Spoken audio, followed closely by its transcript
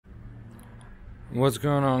What's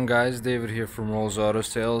going on, guys? David here from Rolls Auto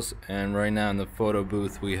Sales, and right now in the photo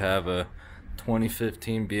booth we have a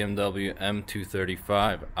 2015 BMW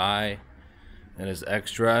M235i. It is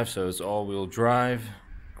xDrive, so it's all-wheel drive,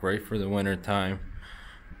 great for the winter time.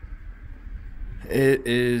 It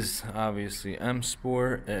is obviously M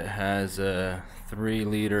Sport. It has a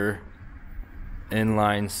 3-liter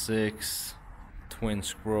inline 6 twin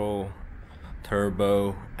scroll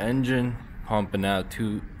turbo engine, pumping out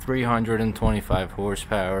 325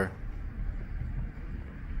 horsepower.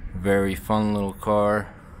 Very fun little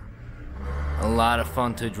car, a lot of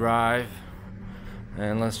fun to drive,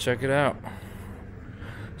 and let's check it out.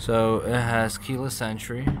 So it has keyless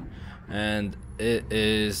entry, and it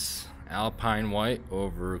is alpine white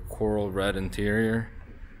over coral red interior.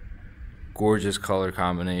 Gorgeous color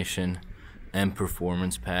combination and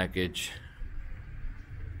performance package.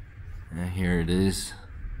 And here it is.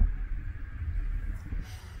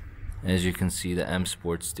 As you can see, the M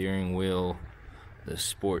Sport steering wheel, the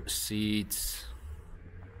sport seats,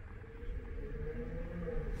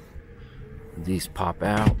 these pop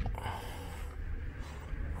out.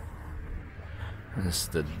 This is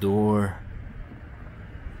the door.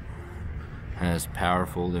 Has power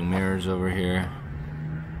folding mirrors over here.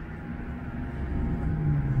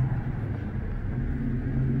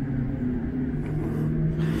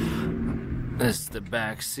 This is the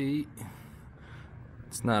back seat.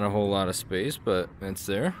 It's not a whole lot of space, but it's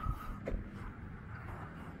there.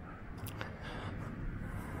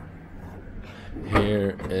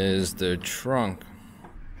 Here is the trunk.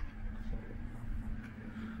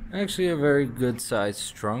 Actually a very good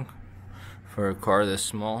sized trunk for a car this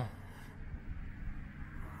small.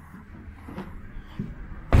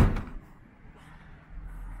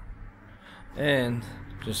 And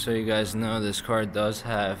just so you guys know, this car does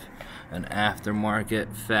have an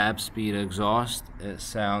aftermarket Fab Speed exhaust. It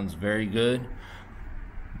sounds very good,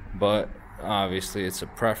 but obviously it's a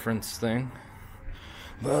preference thing.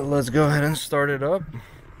 But let's go ahead and start it up.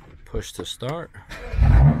 Push to start.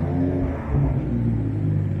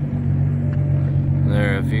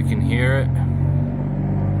 There, if you can hear it.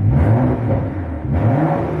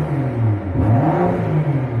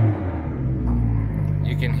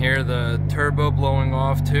 You can hear the turbo blowing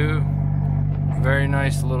off too. Very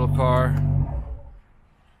nice little car.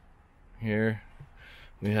 Here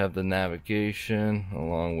we have the navigation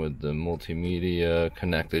along with the multimedia,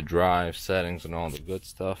 connected drive settings, and all the good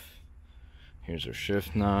stuff. Here's our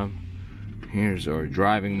shift knob. Here's our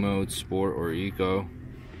driving mode, sport or eco.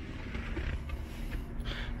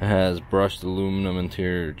 It has brushed aluminum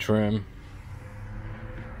interior trim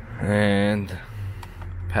and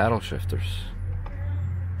paddle shifters.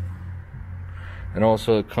 And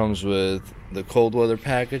also it comes with the cold weather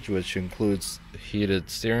package, which includes the heated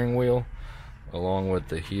steering wheel along with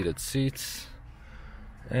the heated seats.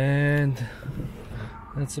 And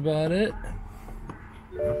that's about it.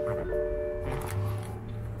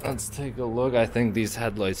 Let's take a look. I think these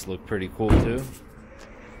headlights look pretty cool too.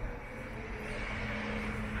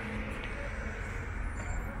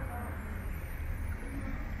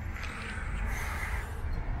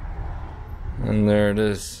 And there it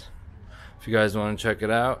is. If you guys want to check it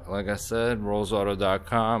out, like I said,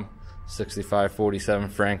 rollsauto.com, 6547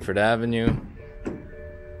 Frankfurt Avenue.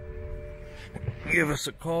 Give us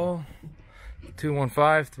a call,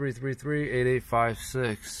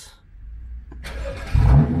 215-333-8856.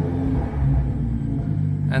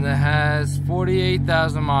 And it has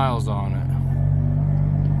 48,000 miles on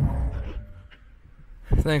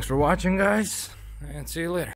it. Thanks for watching, guys, and see you later.